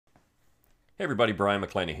Hey everybody, Brian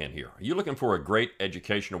McClanahan here. Are you looking for a great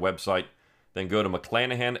educational website? Then go to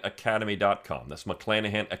McClanahanacademy.com. That's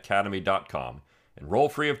McClanahanacademy.com. Enroll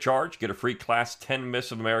free of charge. Get a free class, 10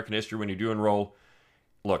 Myths of American History when you do enroll.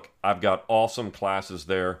 Look, I've got awesome classes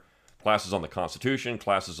there. Classes on the Constitution,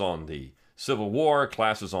 classes on the Civil War,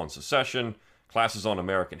 classes on secession, classes on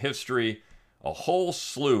American history. A whole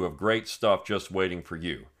slew of great stuff just waiting for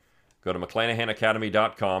you. Go to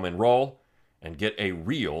McClanahanacademy.com, enroll, and get a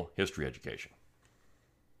real history education.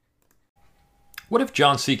 What if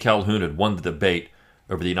John C. Calhoun had won the debate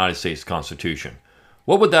over the United States Constitution?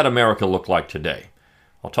 What would that America look like today?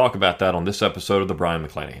 I'll talk about that on this episode of The Brian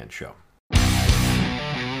McClanahan Show.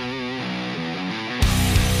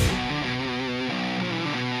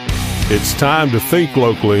 It's time to think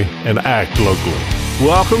locally and act locally.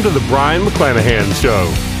 Welcome to The Brian McClanahan Show.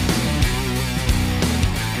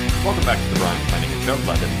 Welcome back to The Brian McClanahan Show.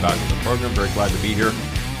 Glad to have you back on the program. Very glad to be here.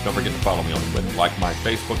 Don't forget to follow me on Twitter, like my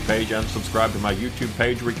Facebook page, and subscribe to my YouTube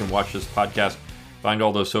page where you can watch this podcast. Find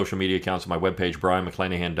all those social media accounts on my webpage,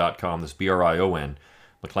 BrianMcClanahan.com. That's BRION,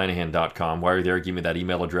 McClanahan.com. While you're there, give me that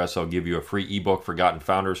email address. I'll give you a free ebook, Forgotten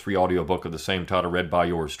Founders, free audiobook of the same title, read by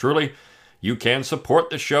yours truly. You can support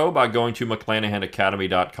the show by going to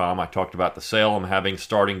McClanahanacademy.com. I talked about the sale I'm having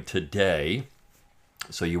starting today.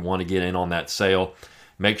 So you want to get in on that sale.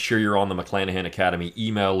 Make sure you're on the McClanahan Academy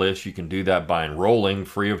email list. You can do that by enrolling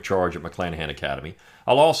free of charge at McClanahan Academy.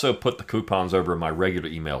 I'll also put the coupons over in my regular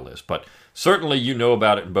email list, but certainly you know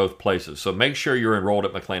about it in both places. So make sure you're enrolled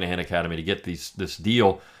at McClanahan Academy to get this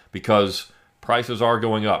deal, because prices are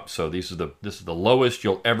going up. So this is the lowest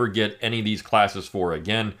you'll ever get any of these classes for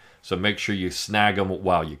again. So make sure you snag them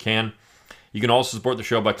while you can. You can also support the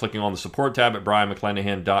show by clicking on the support tab at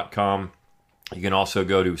BrianMcClanahan.com. You can also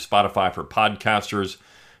go to Spotify for podcasters.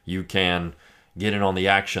 You can get in on the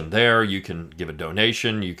action there. You can give a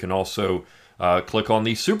donation. You can also click on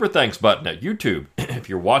the Super Thanks button at YouTube. If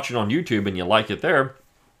you're watching on YouTube and you like it there,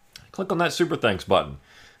 click on that Super Thanks button.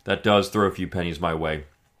 That does throw a few pennies my way.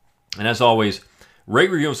 And as always, rate,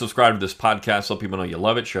 review, and subscribe to this podcast. Let people know you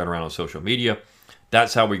love it. Share it around on social media.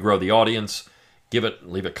 That's how we grow the audience.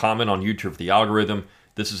 Leave a comment on YouTube for the algorithm.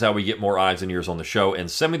 This is how we get more eyes and ears on the show. And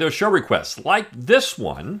send me those show requests, like this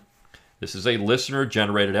one. This is a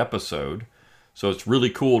listener-generated episode, so it's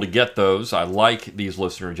really cool to get those. I like these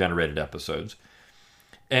listener-generated episodes.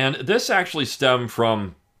 And this actually stemmed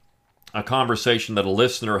from a conversation that a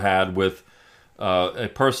listener had with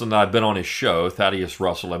a person that I've been on his show, Thaddeus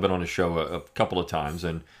Russell. I've been on his show a couple of times,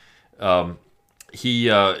 and he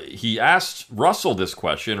asked Russell this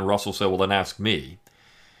question, and Russell said, well, then ask me.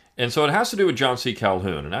 And so it has to do with John C.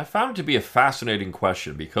 Calhoun, and I found it to be a fascinating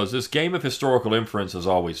question because this game of historical inference is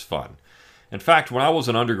always fun. In fact, when I was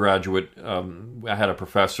an undergraduate, I had a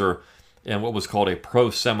professor in what was called a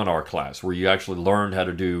pro-seminar class, where you actually learned how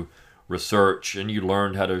to do research and you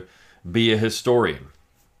learned how to be a historian.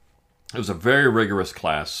 It was a very rigorous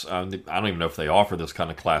class. I don't even know if they offer this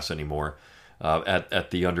kind of class anymore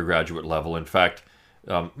at the undergraduate level. In fact,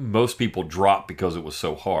 most people dropped because it was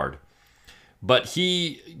so hard. But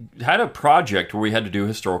he had a project where we had to do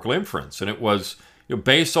historical inference, and it was,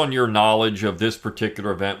 based on your knowledge of this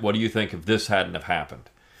particular event, what do you think if this hadn't have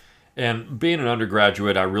happened? And being an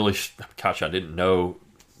undergraduate, I didn't know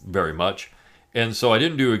very much, and so I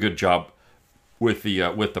didn't do a good job with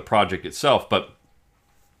the project itself. But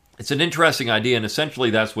it's an interesting idea, and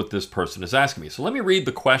essentially that's what this person is asking me. So let me read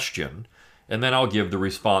the question, and then I'll give the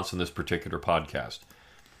response in this particular podcast.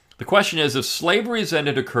 The question is, if slavery's end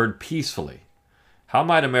had occurred peacefully, how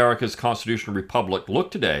might America's constitutional republic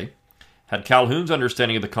look today had Calhoun's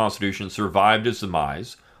understanding of the Constitution survived its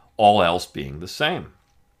demise, all else being the same?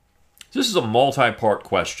 This is a multi-part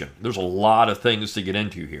question. There's a lot of things to get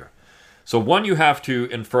into here. So one, you have to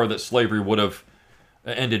infer that slavery would have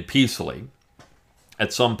ended peacefully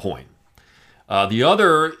at some point.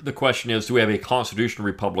 The question is, do we have a constitutional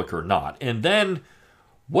republic or not? And then,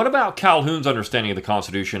 what about Calhoun's understanding of the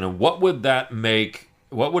Constitution, and what would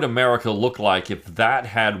America look like if that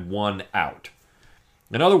had won out?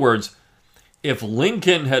 In other words, if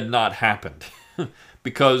Lincoln had not happened,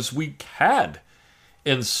 because we had,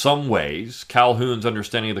 in some ways, Calhoun's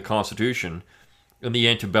understanding of the Constitution in the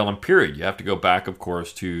antebellum period. You have to go back, of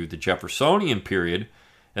course, to the Jeffersonian period,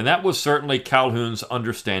 and that was certainly Calhoun's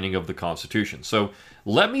understanding of the Constitution. So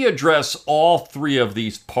let me address all three of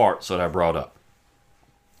these parts that I brought up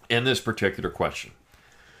in this particular question.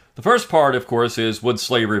 The first part, of course, is, would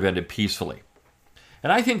slavery have ended peacefully?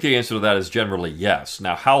 And I think the answer to that is generally yes.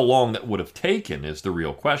 Now, how long that would have taken is the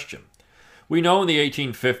real question. We know in the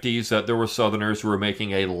 1850s that there were Southerners who were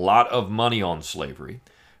making a lot of money on slavery,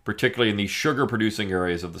 particularly in the sugar-producing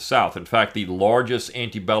areas of the South. In fact, the largest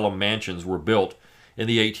antebellum mansions were built in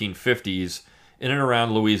the 1850s in and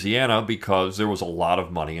around Louisiana because there was a lot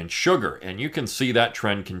of money in sugar. And you can see that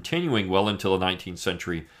trend continuing well until the 19th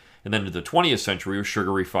century and then to the 20th century with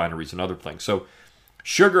sugar refineries and other things. So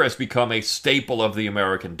sugar has become a staple of the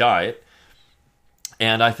American diet,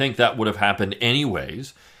 and I think that would have happened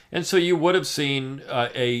anyways. And so you would have seen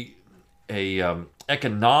a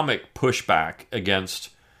economic pushback against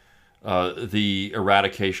the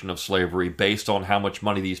eradication of slavery based on how much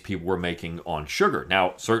money these people were making on sugar.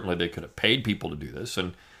 Now, certainly they could have paid people to do this,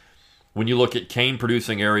 and when you look at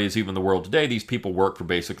cane-producing areas, even in the world today, these people work for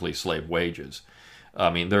basically slave wages. I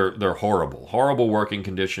mean, they're horrible working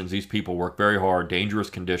conditions. These people work very hard, dangerous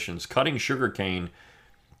conditions. Cutting sugar cane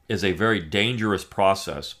is a very dangerous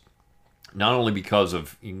process, not only because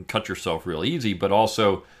of you can cut yourself real easy, but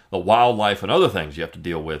also the wildlife and other things you have to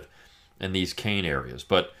deal with in these cane areas.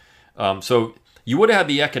 But so you would have had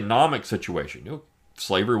the economic situation.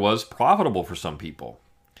 Slavery was profitable for some people.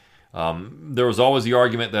 There was always the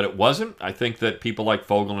argument that it wasn't. I think that people like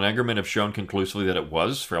Fogel and Egerman have shown conclusively that it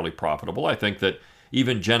was fairly profitable. I think that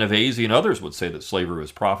even Genovese and others would say that slavery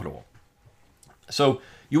was profitable. So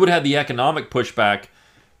you would have the economic pushback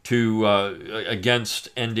to against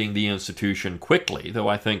ending the institution quickly, though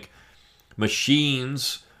I think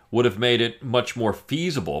machines would have made it much more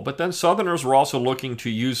feasible. But then Southerners were also looking to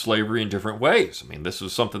use slavery in different ways. I mean, this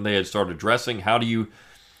was something they had started addressing. How do you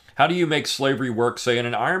make slavery work, say, in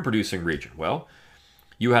an iron-producing region? Well,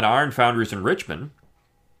 you had iron foundries in Richmond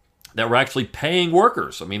that were actually paying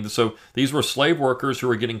workers. I mean, so these were slave workers who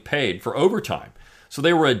were getting paid for overtime. So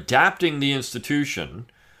they were adapting the institution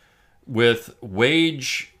with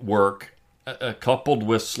wage work coupled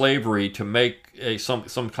with slavery to make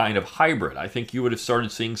some kind of hybrid. I think you would have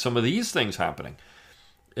started seeing some of these things happening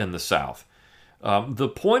in the South. The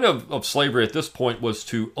point of slavery at this point was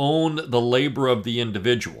to own the labor of the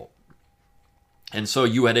individual. And so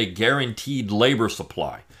you had a guaranteed labor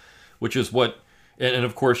supply, which is what, and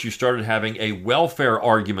of course you started having a welfare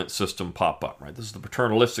argument system pop up, right? This is the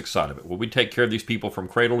paternalistic side of it. Well, we take care of these people from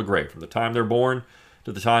cradle to grave, from the time they're born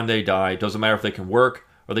to the time they die. It doesn't matter if they can work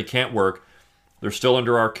or they can't work. They're still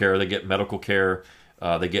under our care. They get medical care,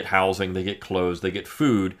 they get housing, they get clothes, they get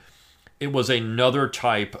food. It was another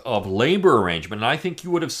type of labor arrangement. And I think you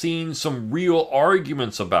would have seen some real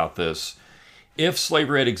arguments about this if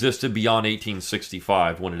slavery had existed beyond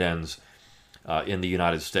 1865 when it ends in the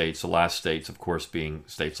United States. The last states, of course, being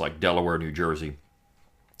states like Delaware, New Jersey,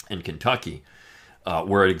 and Kentucky,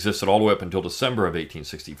 where it existed all the way up until December of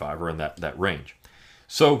 1865, or in that range.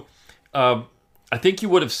 So I think you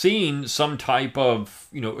would have seen some type of,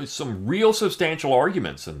 some real substantial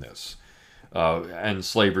arguments in this. And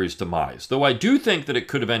slavery's demise. Though I do think that it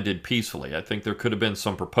could have ended peacefully. I think there could have been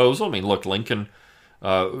some proposal. I mean, look, Lincoln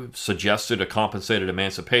suggested a compensated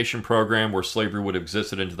emancipation program where slavery would have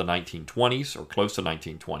existed into the 1920s or close to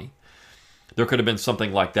 1920. There could have been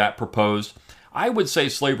something like that proposed. I would say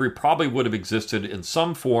slavery probably would have existed in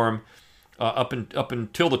some form up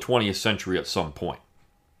until the 20th century at some point,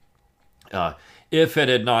 if it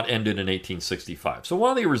had not ended in 1865. So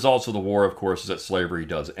one of the results of the war, of course, is that slavery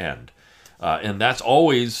does end. And that's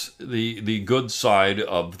always the good side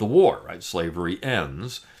of the war, right? Slavery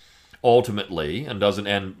ends ultimately and doesn't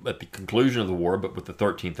end at the conclusion of the war, but with the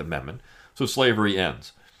 13th Amendment. So slavery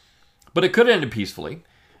ends. But it could have ended peacefully.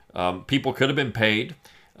 People could have been paid.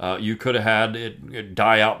 You could have had it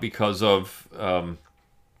die out because of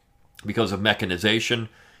mechanization.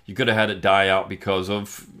 You could have had it die out because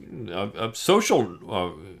of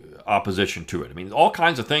social opposition to it. I mean, all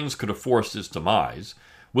kinds of things could have forced its demise.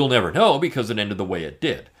 We'll never know because it ended the way it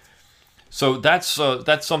did. So that's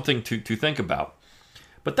something to think about.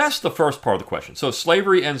 But that's the first part of the question. So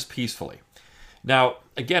slavery ends peacefully. Now,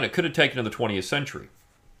 again, it could have taken to the 20th century.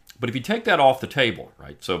 But if you take that off the table,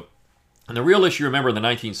 right? So, and the real issue, remember, in the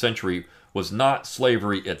 19th century was not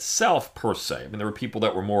slavery itself per se. I mean, there were people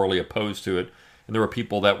that were morally opposed to it, and there were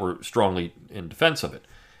people that were strongly in defense of it.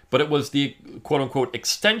 But it was the quote-unquote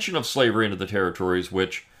extension of slavery into the territories,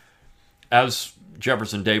 which, as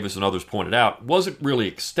Jefferson Davis and others pointed out, wasn't really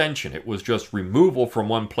extension. It was just removal from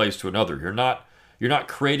one place to another. You're not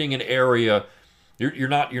creating an area. You're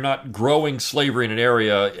not growing slavery in an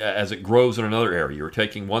area as it grows in another area. You're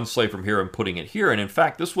taking one slave from here and putting it here. And in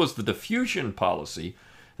fact, this was the diffusion policy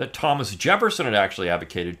that Thomas Jefferson had actually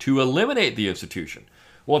advocated to eliminate the institution.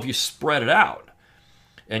 Well, if you spread it out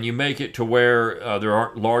and you make it to where there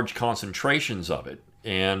aren't large concentrations of it,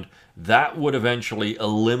 and that would eventually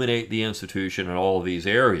eliminate the institution in all of these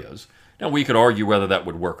areas. Now, we could argue whether that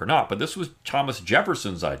would work or not, but this was Thomas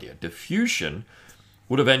Jefferson's idea. Diffusion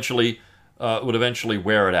would eventually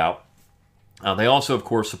wear it out. They also, of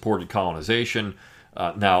course, supported colonization.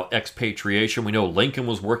 Now, expatriation. We know Lincoln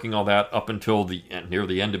was working on that up until near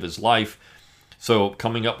the end of his life. So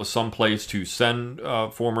coming up with some place to send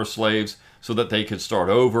former slaves so that they could start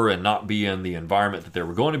over and not be in the environment that they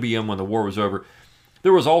were going to be in when the war was over.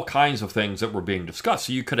 There was all kinds of things that were being discussed.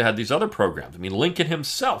 So you could have had these other programs. I mean, Lincoln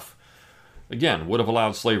himself, again, would have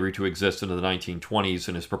allowed slavery to exist into the 1920s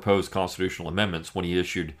in his proposed constitutional amendments when he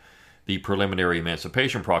issued the preliminary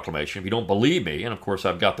Emancipation Proclamation. If you don't believe me, and of course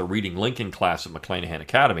I've got the Reading Lincoln class at McClanahan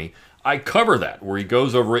Academy, I cover that, where he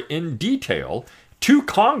goes over it in detail to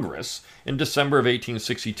Congress in December of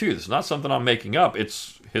 1862. This is not something I'm making up.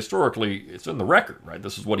 It's historically, it's in the record, right?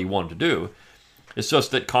 This is what he wanted to do. It's just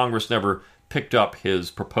that Congress never picked up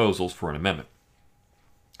his proposals for an amendment.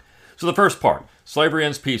 So the first part, slavery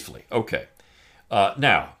ends peacefully. Okay.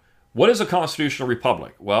 Now, what is a constitutional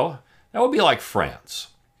republic? Well, that would be like France.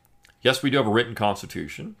 Yes, we do have a written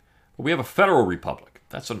constitution, but we have a federal republic.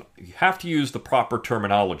 You have to use the proper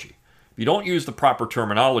terminology. If you don't use the proper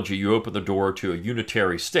terminology, you open the door to a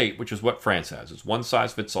unitary state, which is what France has. It's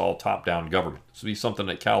one-size-fits-all, top-down government. This would be something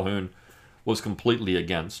that Calhoun was completely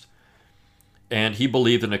against. And he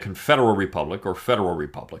believed in a confederal republic or federal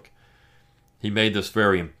republic. He made this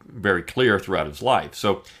very, very clear throughout his life.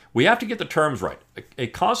 So we have to get the terms right. A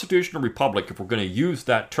constitutional republic, if we're going to use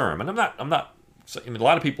that term, and I mean, a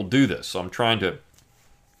lot of people do this, so I'm trying to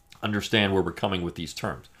understand where we're coming with these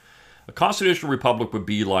terms. A constitutional republic would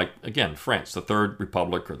be like, again, France, the Third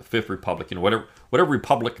Republic or the Fifth Republic, whatever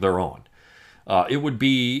republic they're on. It would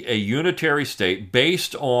be a unitary state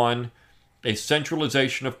based on a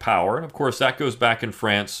centralization of power, and of course that goes back in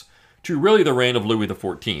France to really the reign of Louis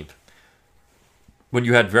XIV, when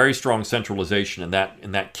you had very strong centralization in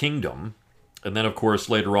that kingdom. And then, of course,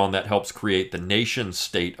 later on, that helps create the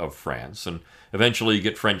nation-state of France. And eventually, you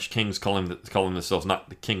get French kings calling themselves not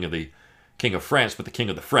the king of France, but the king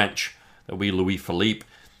of the French. That would be Louis Philippe.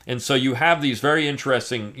 And so you have these very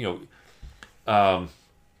interesting,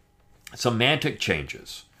 semantic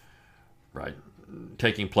changes, right,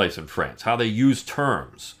 taking place in France. How they use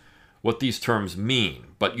terms, what these terms mean.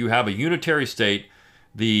 But you have a unitary state.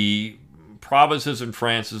 The provinces in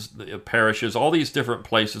France, the parishes, all these different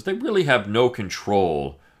places, they really have no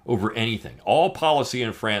control over anything. All policy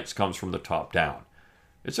in France comes from the top down.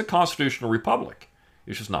 It's a constitutional republic.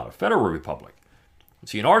 It's just not a federal republic.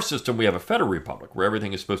 See, in our system, we have a federal republic where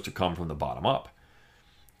everything is supposed to come from the bottom up.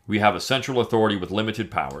 We have a central authority with limited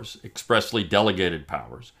powers, expressly delegated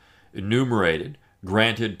powers, enumerated,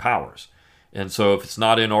 granted powers. And so if it's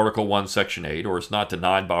not in Article 1, Section 8, or it's not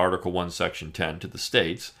denied by Article 1, Section 10 to the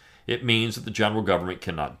states, it means that the general government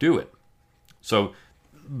cannot do it. So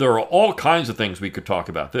there are all kinds of things we could talk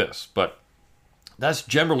about this, but that's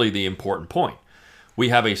generally the important point. We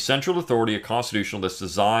have a central authority, a constitutional, that's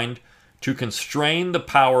designed to constrain the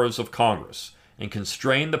powers of Congress and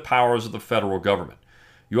constrain the powers of the federal government.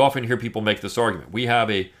 You often hear people make this argument. We have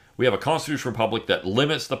a constitutional republic that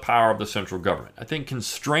limits the power of the central government. I think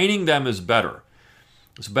constraining them is better.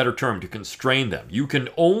 It's a better term, to constrain them. You can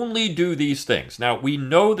only do these things. Now, we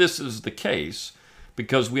know this is the case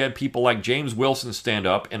because we had people like James Wilson stand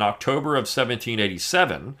up in October of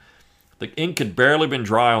 1787. The ink had barely been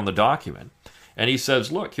dry on the document. And he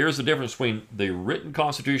says, look, here's the difference between the written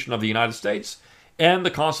Constitution of the United States and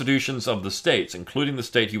the constitutions of the states, including the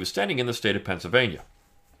state he was standing in, the state of Pennsylvania.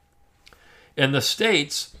 In the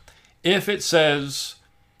states, if it says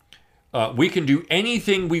we can do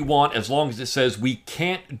anything we want as long as it says we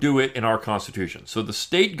can't do it in our Constitution. So the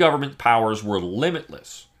state government powers were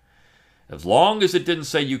limitless. As long as it didn't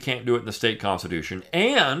say you can't do it in the state Constitution,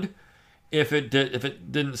 and if it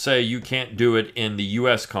didn't say you can't do it in the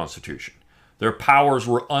U.S. Constitution. Their powers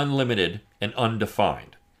were unlimited and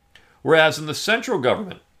undefined. Whereas in the central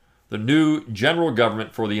government, the new general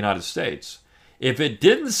government for the United States, if it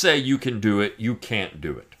didn't say you can do it, you can't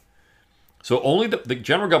do it. So only the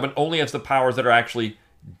general government only has the powers that are actually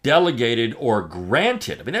delegated or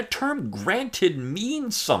granted. I mean, that term granted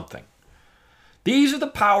means something. These are the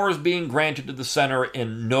powers being granted to the center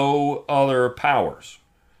and no other powers.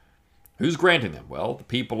 Who's granting them? Well, the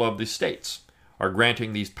people of the states are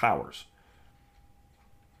granting these powers.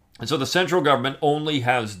 And so the central government only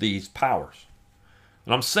has these powers.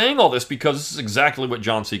 And I'm saying all this because this is exactly what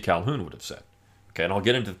John C. Calhoun would have said. Okay, and I'll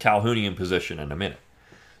get into the Calhounian position in a minute.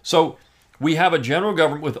 So we have a general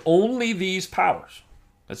government with only these powers.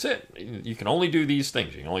 That's it. You can only do these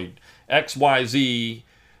things. You can only X, Y, Z,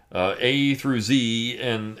 A through Z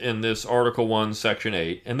in this Article 1, Section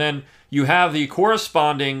 8. And then you have the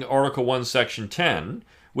corresponding Article 1, Section 10,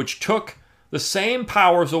 which took the same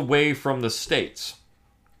powers away from the states.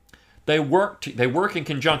 They work in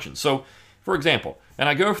conjunction. So, for example, and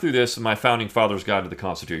I go through this in my Founding Fathers Guide to the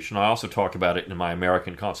Constitution. I also talk about it in my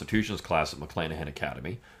American Constitutions class at McClanahan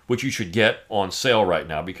Academy, which you should get on sale right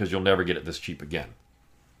now because you'll never get it this cheap again.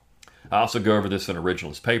 I also go over this in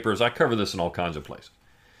Originalist Papers. I cover this in all kinds of places,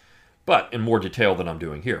 but in more detail than I'm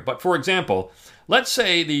doing here. But for example, let's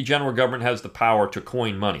say the general government has the power to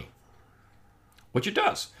coin money, which it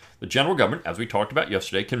does. The general government, as we talked about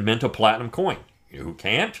yesterday, can mint a platinum coin. You know who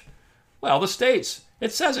can't? Well, the states.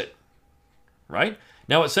 It says it, right?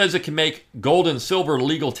 Now, it says it can make gold and silver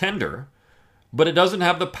legal tender, but it doesn't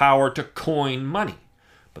have the power to coin money.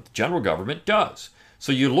 But the general government does.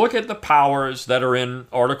 So you look at the powers that are in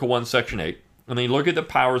Article 1, Section 8, and then you look at the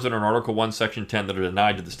powers that are in Article 1, Section 10 that are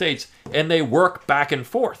denied to the states, and they work back and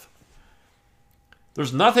forth.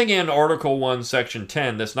 There's nothing in Article 1, Section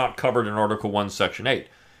 10 that's not covered in Article 1, Section 8.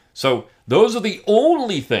 So those are the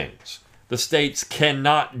only things the states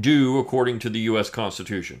cannot do according to the U.S.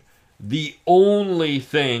 Constitution. The only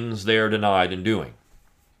things they are denied in doing.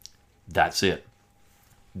 That's it.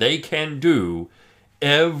 They can do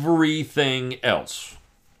everything else.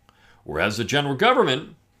 Whereas the general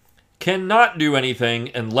government cannot do anything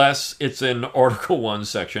unless it's in Article 1,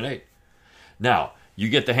 Section 8. Now, you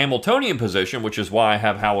get the Hamiltonian position, which is why I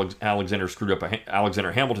have Alexander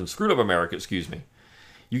Hamilton screwed up America,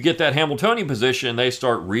 You get that Hamiltonian position, and they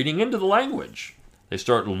start reading into the language. They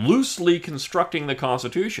start loosely constructing the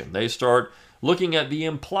Constitution. They start looking at the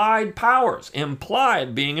implied powers,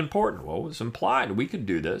 implied being important. Well, it's implied. We could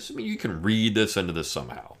do this. I mean, you can read this into this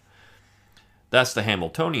somehow. That's the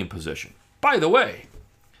Hamiltonian position. By the way,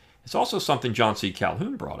 it's also something John C.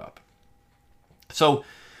 Calhoun brought up. So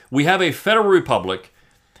we have a federal republic,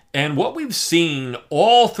 and what we've seen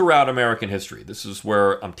all throughout American history, this is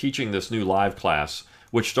where I'm teaching this new live class,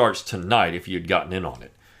 which starts tonight if you'd gotten in on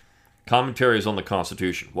it. Commentaries on the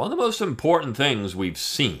Constitution. One of the most important things we've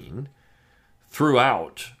seen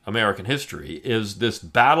throughout American history is this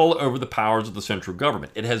battle over the powers of the central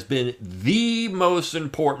government. It has been the most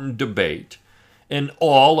important debate in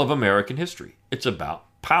all of American history. It's about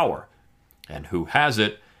power and who has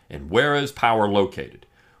it and where is power located.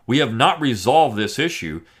 We have not resolved this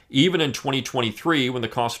issue even in 2023 when the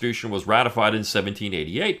Constitution was ratified in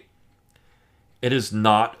 1788. It has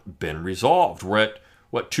not been resolved. We're at,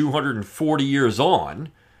 240 years on,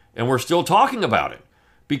 and we're still talking about it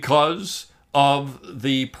because of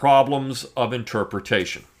the problems of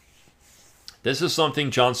interpretation. This is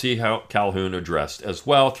something John C. Calhoun addressed as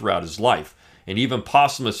well throughout his life, and even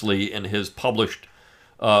posthumously in his published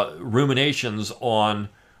ruminations on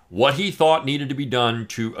what he thought needed to be done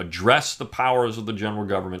to address the powers of the general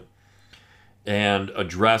government and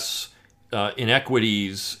address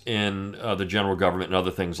inequities in the general government and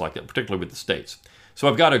other things like that, particularly with the states. So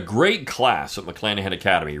I've got a great class at McClanahan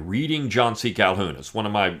Academy, Reading John C. Calhoun. It's one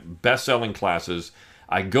of my best-selling classes.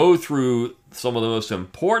 I go through some of the most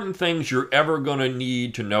important things you're ever going to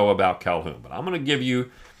need to know about Calhoun. But I'm going to give you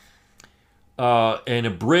an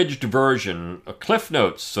abridged version, a Cliff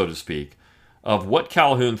Notes, so to speak, of what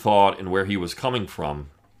Calhoun thought and where he was coming from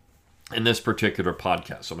in this particular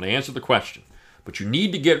podcast. So I'm going to answer the question. But you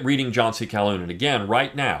need to get Reading John C. Calhoun. And again,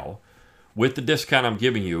 right now, with the discount I'm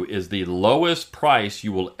giving you, is the lowest price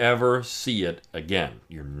you will ever see it again.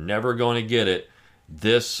 You're never going to get it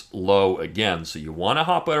this low again. So you want to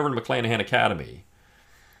hop over to McClanahan Academy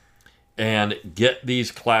and get these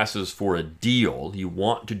classes for a deal. You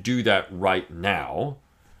want to do that right now.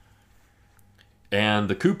 And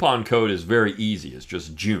the coupon code is very easy. It's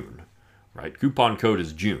just June, right? Coupon code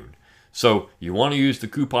is June. So you want to use the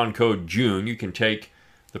coupon code June. You can take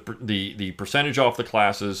the percentage off the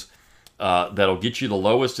classes. That'll get you the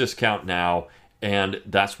lowest discount now, and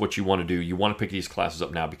that's what you want to do. You want to pick these classes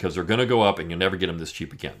up now because they're going to go up and you'll never get them this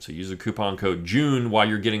cheap again. So use the coupon code June while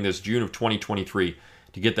you're getting this June of 2023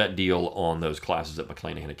 to get that deal on those classes at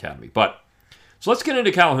McClanahan Academy. So let's get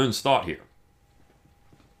into Calhoun's thought here.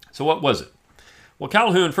 So what was it? Well,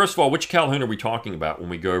 Calhoun, first of all, which Calhoun are we talking about when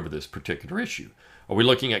we go over this particular issue? Are we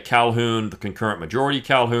looking at Calhoun, the concurrent majority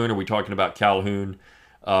Calhoun? Are we talking about Calhoun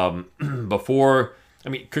before? I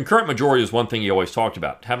mean, concurrent majority is one thing he always talked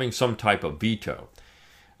about, having some type of veto.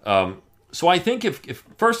 So I think if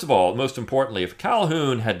first of all, most importantly, if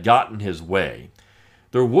Calhoun had gotten his way,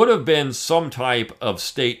 there would have been some type of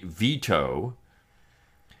state veto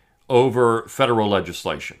over federal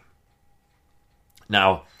legislation.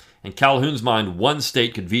 Now, in Calhoun's mind, one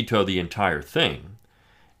state could veto the entire thing,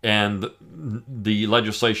 and the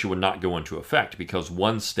legislation would not go into effect because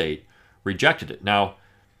one state rejected it. Now,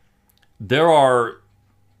 there are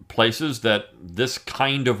places that this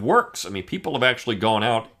kind of works. I mean, people have actually gone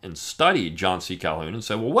out and studied John C. Calhoun and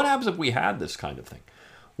said, well, what happens if we had this kind of thing?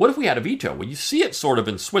 What if we had a veto? Well, you see it sort of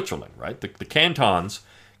in Switzerland, right? The cantons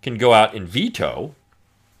can go out and veto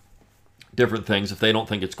different things if they don't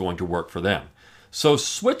think it's going to work for them. So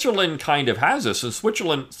Switzerland kind of has this, and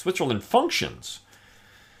Switzerland functions.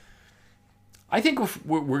 I think if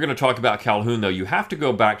we're going to talk about Calhoun, though, you have to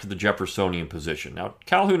go back to the Jeffersonian position. Now,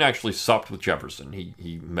 Calhoun actually supped with Jefferson.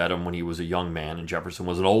 He met him when he was a young man, and Jefferson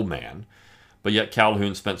was an old man. But yet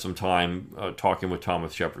Calhoun spent some time talking with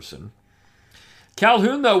Thomas Jefferson.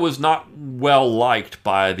 Calhoun, though, was not well liked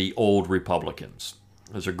by the old Republicans.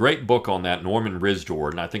 There's a great book on that, Norman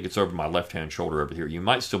Risdor, and I think it's over my left-hand shoulder over here. You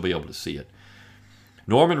might still be able to see it.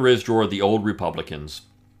 Norman Risdor, The Old Republicans.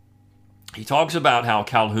 He talks about how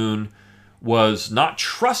Calhoun was not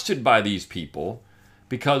trusted by these people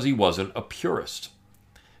because he wasn't a purist.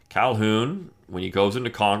 Calhoun, when he goes into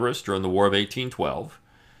Congress during the War of 1812,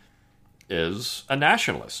 is a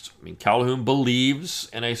nationalist. I mean, Calhoun believes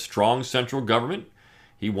in a strong central government.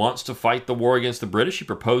 He wants to fight the war against the British. He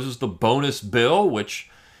proposes the bonus bill, which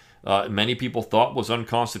many people thought was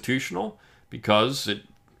unconstitutional because it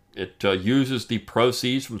uses the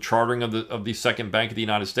proceeds from chartering of the Second Bank of the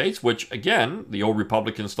United States, which, again, the old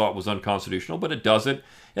Republicans thought was unconstitutional, but it does it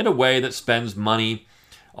in a way that spends money,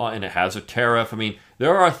 and it has a tariff. I mean,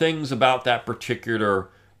 there are things about that particular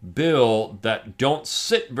bill that don't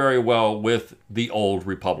sit very well with the old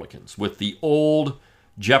Republicans, with the old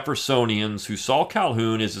Jeffersonians who saw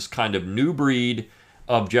Calhoun as this kind of new breed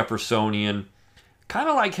of Jeffersonian, kind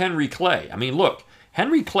of like Henry Clay. I mean, look,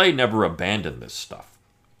 Henry Clay never abandoned this stuff.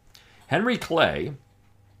 Henry Clay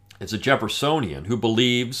is a Jeffersonian who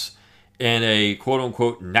believes in a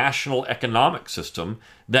quote-unquote national economic system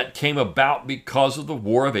that came about because of the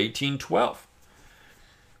War of 1812.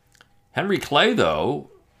 Henry Clay, though,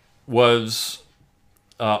 was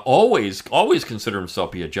always considered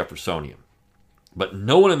himself to be a Jeffersonian. But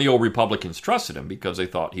no one in the old Republicans trusted him because they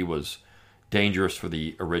thought he was dangerous for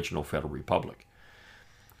the original Federal Republic.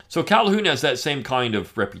 So Calhoun has that same kind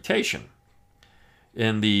of reputation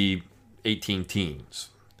in the 18 teens.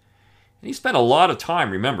 And he spent a lot of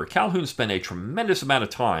time, remember, Calhoun spent a tremendous amount of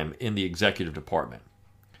time in the executive department.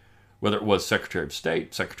 Whether it was Secretary of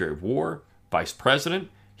State, Secretary of War, Vice President,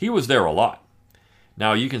 he was there a lot.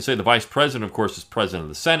 Now, you can say the Vice President, of course, is President of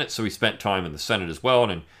the Senate, so he spent time in the Senate as well,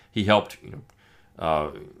 and he helped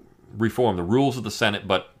reform the rules of the Senate.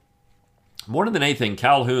 But more than anything,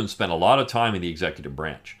 Calhoun spent a lot of time in the executive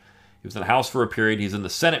branch. He was in the House for a period, he's in the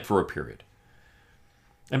Senate for a period.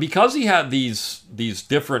 And because he had these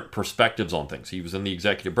different perspectives on things, he was in the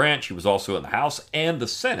executive branch, he was also in the House and the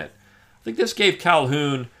Senate, I think this gave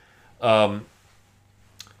Calhoun a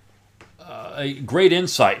great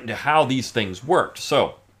insight into how these things worked.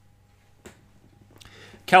 So,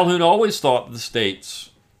 Calhoun always thought that the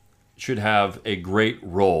states should have a great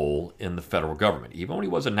role in the federal government. Even when he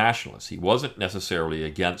was a nationalist, he wasn't necessarily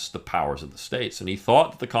against the powers of the states, and he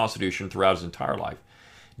thought that the Constitution throughout his entire life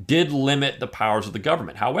did limit the powers of the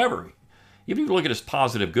government. However, even if you look at his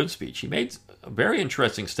positive good speech, he made a very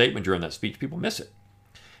interesting statement during that speech. People miss it.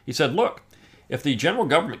 He said, look, if the general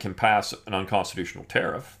government can pass an unconstitutional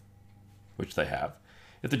tariff, which they have,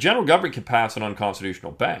 if the general government can pass an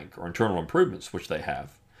unconstitutional bank or internal improvements, which they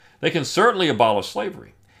have, they can certainly abolish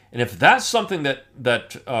slavery. And if that's something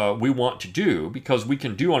that we want to do, because we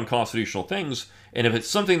can do unconstitutional things, and if it's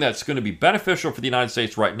something that's going to be beneficial for the United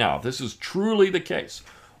States right now, if this is truly the case,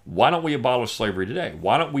 why don't we abolish slavery today?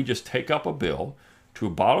 Why don't we just take up a bill to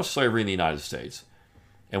abolish slavery in the United States,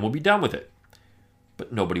 and we'll be done with it?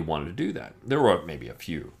 But nobody wanted to do that. There were maybe a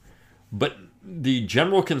few. But the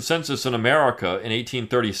general consensus in America in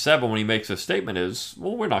 1837 when he makes this statement is,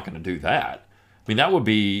 well, we're not going to do that. I mean, that would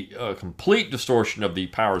be a complete distortion of the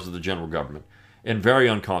powers of the general government and very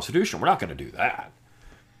unconstitutional. We're not going to do that.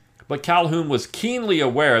 But Calhoun was keenly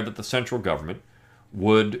aware that the central government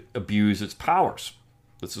would abuse its powers.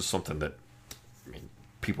 This is something that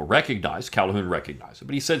people recognize. Calhoun recognized it.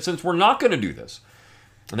 But he said, since we're not going to do this,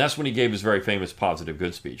 and that's when he gave his very famous positive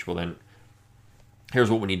good speech, well then, here's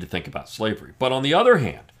what we need to think about slavery. But on the other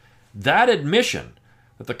hand, that admission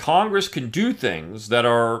that the Congress can do things that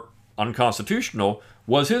are unconstitutional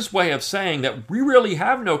was his way of saying that we really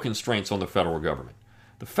have no constraints on the federal government.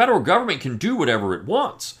 The federal government can do whatever it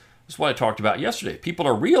wants. That's what I talked about yesterday. People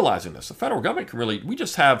are realizing this. The federal government can really,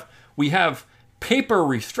 we have paper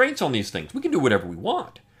restraints on these things. We can do whatever we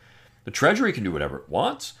want. The Treasury can do whatever it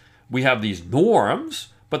wants. We have these norms,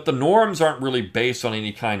 but the norms aren't really based on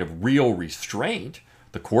any kind of real restraint.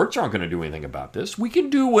 The courts aren't going to do anything about this. We can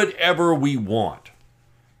do whatever we want.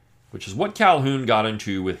 which is what Calhoun got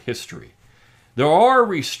into with history. There are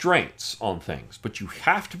restraints on things, but you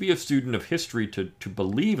have to be a student of history to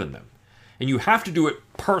believe in them. And you have to do it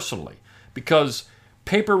personally, because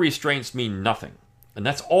paper restraints mean nothing. And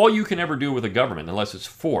that's all you can ever do with a government, unless it's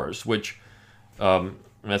force, which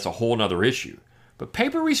that's a whole other issue. But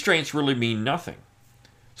paper restraints really mean nothing.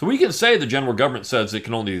 So we can say the general government says it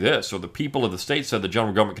can only do this, or the people of the state said the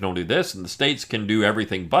general government can only do this, and the states can do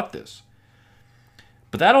everything but this.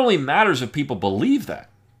 But that only matters if people believe that.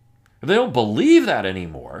 If they don't believe that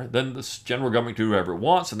anymore, then the general government can do whatever it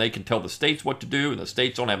wants, and they can tell the states what to do, and the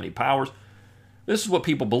states don't have any powers. This is what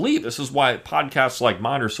people believe. This is why podcasts like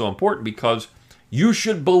mine are so important, because you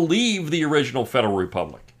should believe the original Federal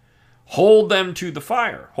Republic. Hold them to the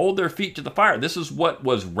fire. Hold their feet to the fire. This is what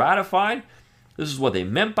was ratified. This is what they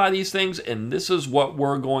meant by these things, and this is what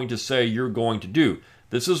we're going to say you're going to do.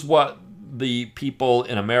 This is what the people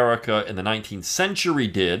in America in the 19th century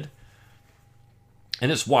did,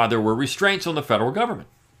 and it's why there were restraints on the federal government.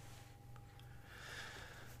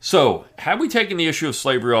 So, had we taken the issue of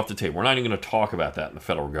slavery off the table, we're not even going to talk about that in the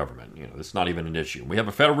federal government. It's not even an issue. We have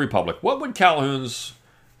a federal republic. What would Calhoun's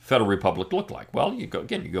federal republic look like? Well, you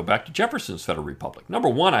go back to Jefferson's federal republic. Number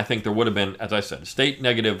one, I think there would have been, as I said, a state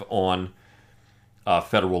negative on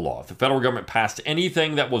federal law. If the federal government passed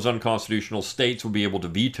anything that was unconstitutional, states would be able to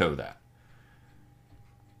veto that.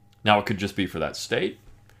 Now, it could just be for that state.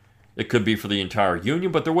 It could be for the entire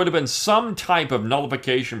union, but there would have been some type of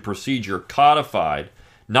nullification procedure codified,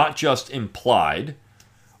 not just implied,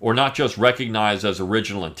 or not just recognized as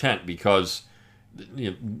original intent, because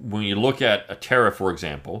when you look at a tariff, for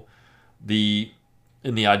example, in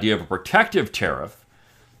the idea of a protective tariff,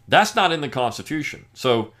 that's not in the Constitution.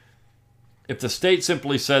 So if the state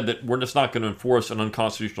simply said that we're just not going to enforce an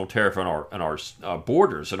unconstitutional tariff on our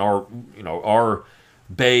borders and our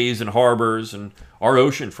bays and harbors and our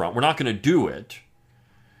ocean front, we're not going to do it.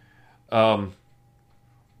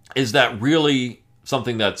 Is that really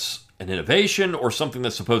something that's an innovation or something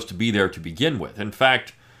that's supposed to be there to begin with? In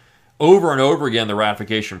fact, over and over again, the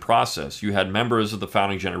ratification process, you had members of the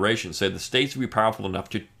founding generation say the states would be powerful enough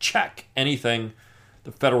to check anything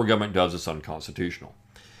the federal government does that's unconstitutional.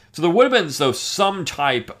 So there would have been, though, some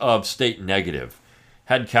type of state negative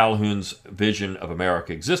had Calhoun's vision of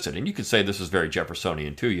America existed. And you could say this is very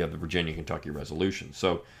Jeffersonian, too. You have the Virginia-Kentucky Resolution.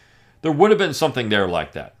 So there would have been something there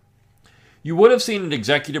like that. You would have seen an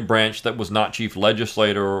executive branch that was not chief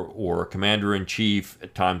legislator or commander-in-chief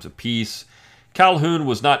at times of peace. Calhoun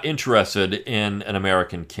was not interested in an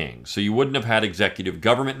American king. So you wouldn't have had executive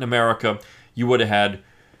government in America. You would have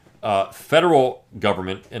had federal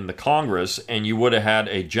government in the Congress, and you would have had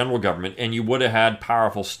a general government, and you would have had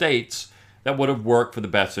powerful states that would have worked for the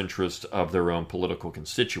best interest of their own political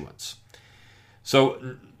constituents.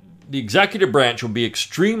 So the executive branch would be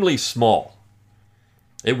extremely small.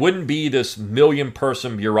 It wouldn't be this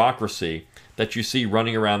million-person bureaucracy that you see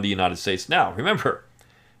running around the United States now. Remember,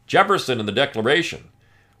 Jefferson in the Declaration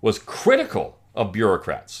was critical of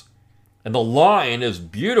bureaucrats. And the line is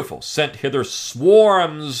beautiful. Sent hither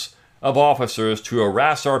swarms of officers to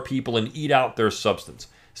harass our people and eat out their substance.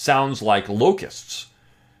 Sounds like locusts.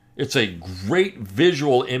 It's a great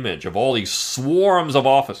visual image of all these swarms of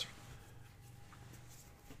officers.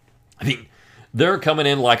 I mean, they're coming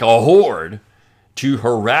in like a horde to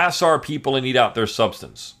harass our people and eat out their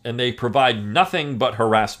substance. And they provide nothing but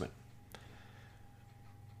harassment.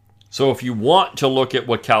 So if you want to look at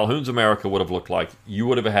what Calhoun's America would have looked like, you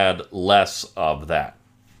would have had less of that.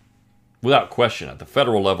 Without question, at the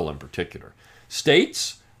federal level in particular.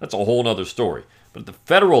 States, that's a whole other story. But at the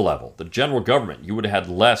federal level, the general government, you would have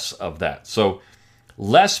had less of that. So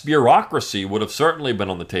less bureaucracy would have certainly been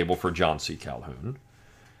on the table for John C. Calhoun.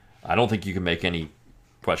 I don't think you can make any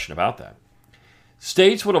question about that.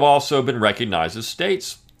 States would have also been recognized as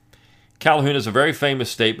states. Calhoun has a very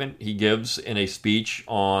famous statement he gives in a speech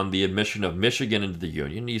on the admission of Michigan into the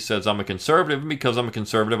Union. He says, I'm a conservative, and because I'm a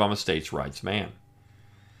conservative, I'm a states' rights man.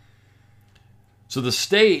 So the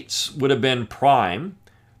states would have been prime.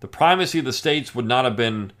 The primacy of the states would not have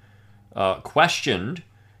been questioned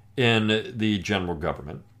in the general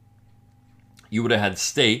government. You would have had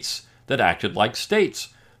states that acted like states.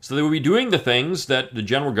 So they would be doing the things that the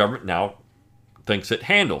general government now thinks it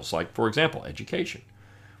handles, like, for example, education,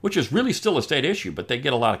 which is really still a state issue, but they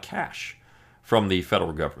get a lot of cash from the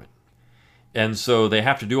federal government. And so they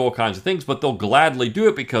have to do all kinds of things, but they'll gladly do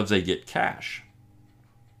it because they get cash.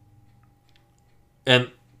 And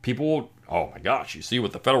people will, oh my gosh, you see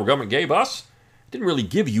what the federal government gave us? It didn't really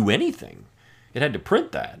give you anything. It had to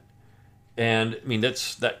print that. And, I mean,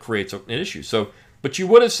 that creates an issue. So, but you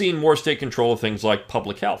would have seen more state control of things like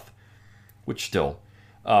public health, which still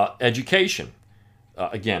Education,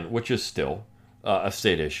 again, which is still a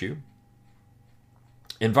state issue.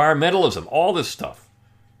 Environmentalism, all this stuff.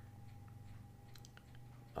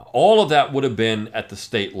 All of that would have been at the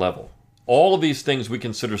state level. All of these things we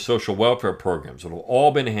consider social welfare programs would have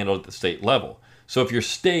all been handled at the state level. So if your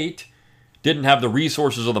state didn't have the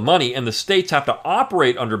resources or the money, and the states have to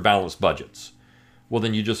operate under balanced budgets, well,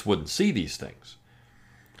 then you just wouldn't see these things.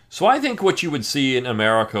 So I think what you would see in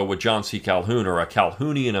America with John C. Calhoun, or a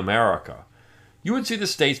Calhounian America, you would see the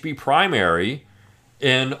states be primary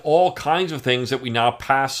in all kinds of things that we now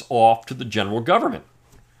pass off to the general government.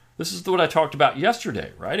 This is what I talked about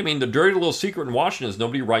yesterday, right? I mean, the dirty little secret in Washington is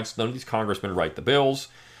none of these congressmen write the bills.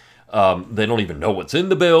 They don't even know what's in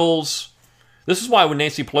the bills. This is why when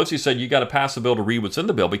Nancy Pelosi said you got to pass a bill to read what's in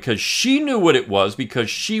the bill, because she knew what it was, because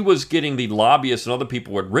she was getting the lobbyists and other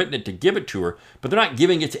people who had written it to give it to her, but they're not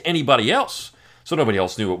giving it to anybody else. So nobody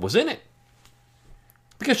else knew what was in it.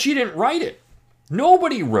 Because she didn't write it.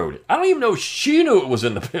 Nobody wrote it. I don't even know if she knew it was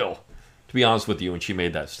in the bill, to be honest with you, when she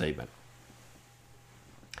made that statement.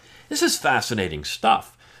 This is fascinating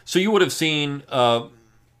stuff. So you would have seen an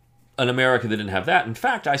America that didn't have that. In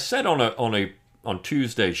fact, I said on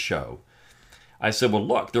Tuesday's show, I said, well,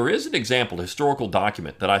 look, there is an example, a historical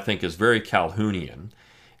document that I think is very Calhounian.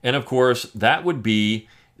 And of course, that would be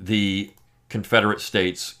the Confederate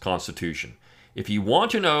States Constitution. If you want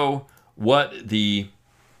to know what the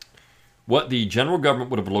general government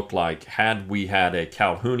would have looked like had we had a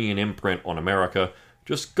Calhounian imprint on America,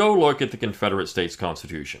 just go look at the Confederate States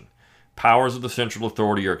Constitution. Powers of the central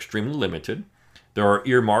authority are extremely limited. There are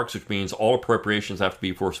earmarks, which means all appropriations have to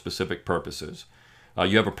be for specific purposes.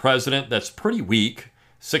 You have a president that's pretty weak,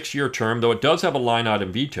 6-year term, though it does have a line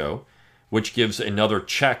item veto, which gives another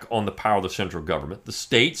check on the power of the central government. The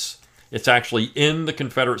states, it's actually in the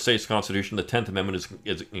Confederate States Constitution. The 10th Amendment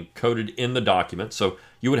is encoded in the document, so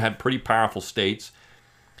you would have pretty powerful states.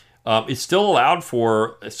 It still allowed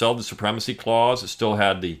for the supremacy clause. It still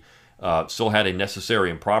had a necessary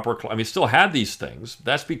and proper clause. I mean, it still had these things.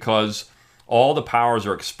 That's because all the powers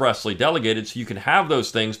are expressly delegated, so you can have those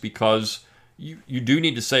things because you do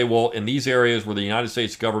need to say, well, in these areas where the United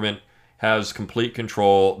States government has complete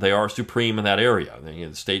control, they are supreme in that area.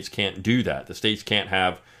 The states can't do that. The states can't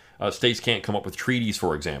come up with treaties,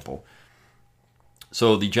 for example.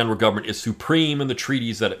 So the general government is supreme in the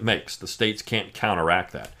treaties that it makes. The states can't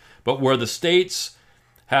counteract that. But where the states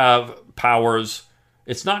have powers,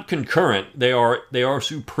 it's not concurrent. They are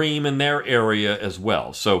supreme in their area as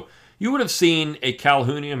well. So you would have seen a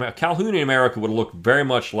Calhounian America would look very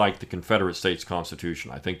much like the Confederate States Constitution.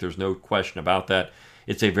 I think there's no question about that.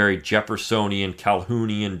 It's a very Jeffersonian,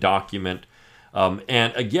 Calhounian document.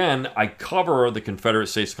 And again, I cover the Confederate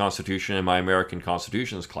States Constitution in my American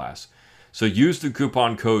Constitutions class. So use the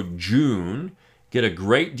coupon code JUNE. Get a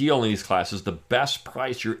great deal in these classes. The best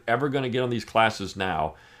price you're ever going to get on these classes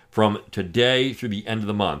now. From today through the end of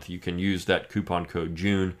the month, you can use that coupon code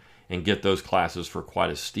JUNE and get those classes for quite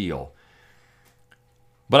a steal.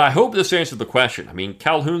 But I hope this answered the question. I mean,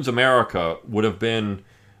 Calhoun's America would have been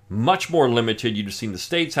much more limited. You'd have seen the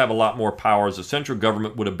states have a lot more powers. The central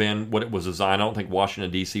government would have been what it was designed. I don't think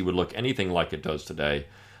Washington, D.C. would look anything like it does today.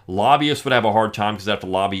 Lobbyists would have a hard time because they have to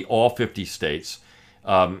lobby all 50 states.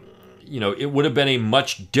 It would have been a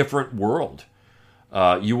much different world.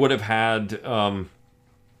 You would have had...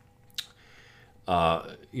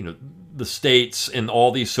 the states and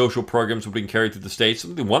all these social programs would have been carried through the states.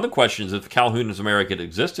 One of the questions, if Calhoun's America had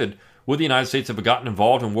existed, would the United States have gotten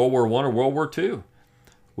involved in World War I or World War II?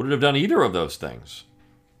 Would it have done either of those things?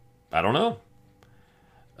 I don't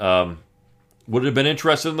know. Would it have been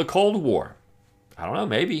interested in the Cold War? I don't know,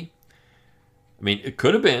 maybe. I mean, it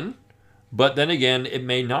could have been, but then again, it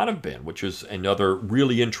may not have been, which is another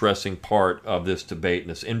really interesting part of this debate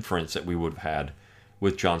and this inference that we would have had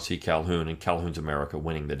with John C. Calhoun and Calhoun's America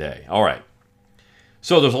winning the day. All right.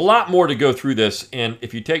 So there's a lot more to go through this, and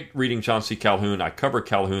if you take reading John C. Calhoun, I cover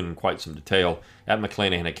Calhoun in quite some detail at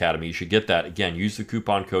McClanahan Academy. You should get that. Again, use the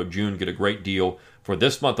coupon code JUNE. Get a great deal for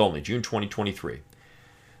this month only, June 2023.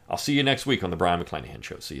 I'll see you next week on The Brian McClanahan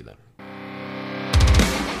Show. See you then.